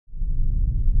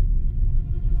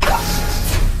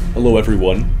Hello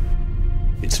everyone,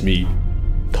 it's me,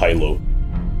 Kylo.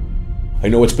 I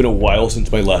know it's been a while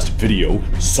since my last video,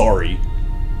 sorry.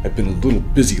 I've been a little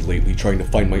busy lately trying to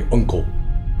find my uncle.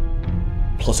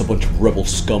 Plus a bunch of rebel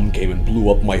scum came and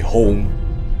blew up my home,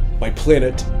 my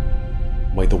planet,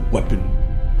 the weapon.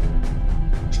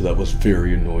 So that was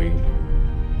very annoying.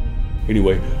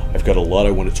 Anyway, I've got a lot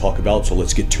I want to talk about, so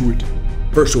let's get to it.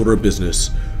 First order of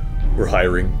business, we're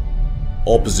hiring.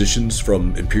 All positions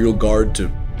from Imperial Guard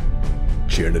to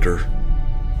janitor.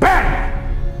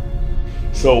 Ben!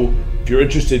 So, if you're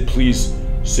interested, please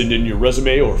send in your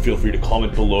resume or feel free to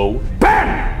comment below.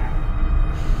 Ben!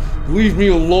 Leave me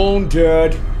alone,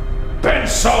 Dad. Ben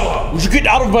Solo! Would you get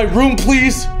out of my room,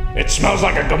 please? It smells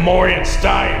like a Gamorrean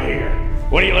sty in here.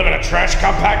 What do you live in, a trash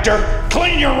compactor?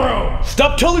 Clean your room!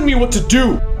 Stop telling me what to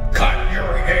do! Cut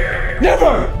your hair!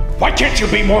 Never! Why can't you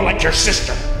be more like your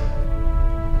sister?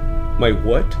 My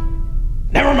what?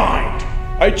 Never mind!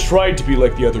 I tried to be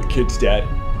like the other kids, Dad.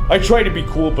 I tried to be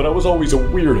cool, but I was always a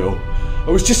weirdo. I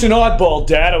was just an oddball,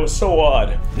 Dad. I was so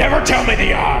odd. Never tell me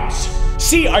the odds!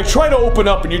 See, I try to open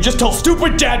up and you just tell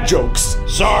stupid dad jokes.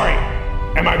 Sorry.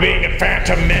 Am I being a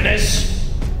phantom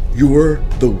menace? You're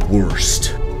the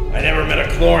worst. I never met a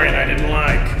Chlorian I didn't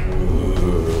like.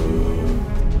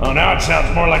 Oh, now it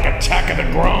sounds more like Attack of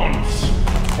the Groans.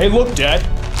 Hey, look, Dad.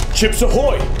 Chips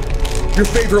Ahoy! Your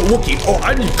favorite Wookiee. Oh,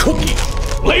 I need cookie.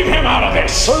 Leave him out of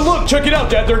this! Oh, look, check it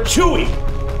out, Dad. They're chewy.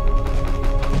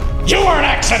 You were an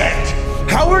accident!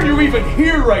 How are you even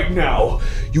here right now?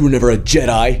 You were never a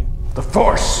Jedi. The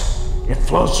Force, it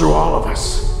flows through all of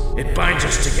us. It binds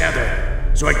us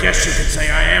together. So I guess you could say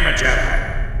I am a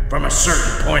Jedi. From a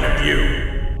certain point of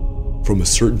view. From a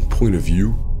certain point of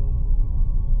view?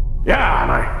 Yeah,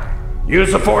 and I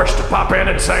use the Force to pop in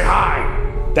and say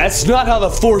hi. That's not how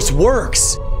the Force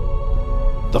works.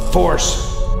 The Force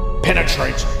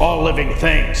penetrates all living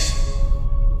things.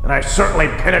 And I certainly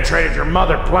penetrated your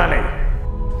mother plenty.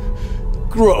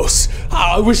 Gross.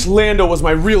 I wish Lando was my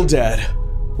real dad.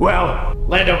 Well,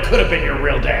 Lando could have been your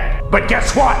real dad. But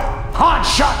guess what? Han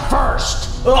shot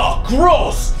first. Oh,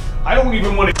 gross. I don't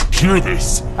even want to hear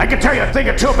this. I can tell you a thing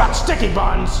or two about sticky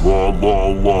buns. La la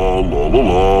la la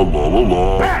la la la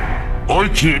la. Ben! I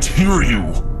can't hear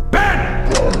you. Ben!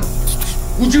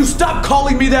 Would you stop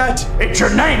calling me that? It's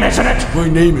your name, isn't it? My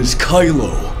name is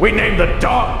Kylo. We named the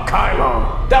dog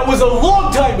Kylo. That was a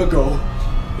long time ago.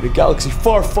 In a galaxy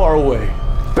far, far away.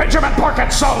 Benjamin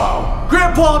Porkett Solo!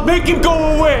 Grandpa, make him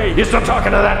go away! You still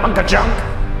talking to that hunk of junk?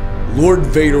 Lord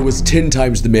Vader was 10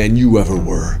 times the man you ever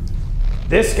were.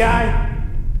 This guy?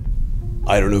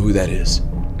 I don't know who that is.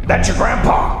 That's your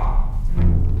grandpa.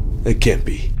 It can't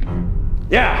be.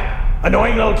 Yeah,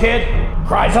 annoying little kid,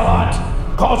 cries a lot.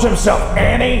 Calls himself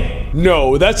Annie?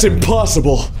 No, that's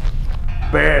impossible.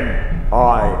 Ben,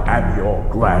 I am your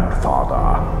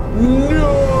grandfather.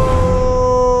 No!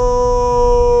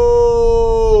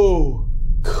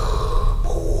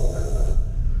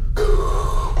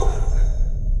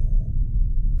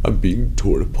 I'm being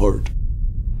torn apart.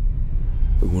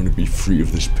 I want to be free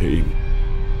of this pain.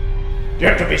 Do you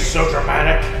have to be so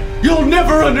dramatic? You'll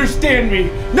never understand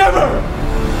me! Never!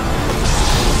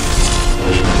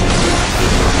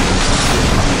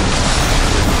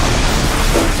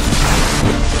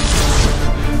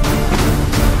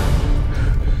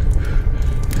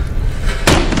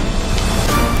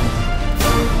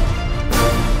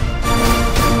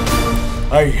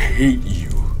 I hate you.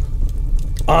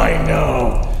 I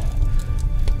know.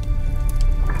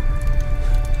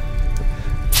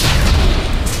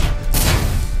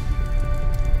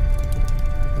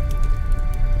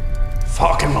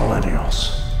 Fucking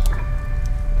millennials.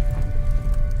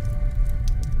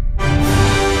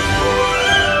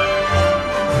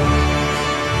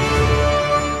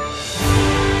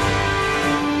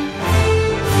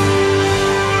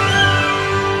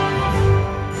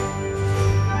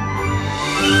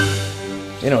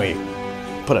 You know, he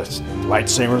put a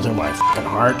lightsaber through my fucking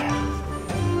heart.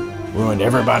 Ruined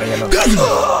everybody in the...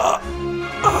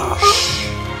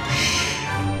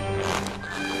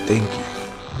 Thank you.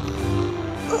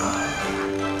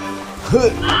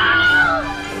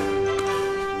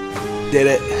 Did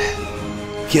it.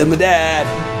 Killed my dad.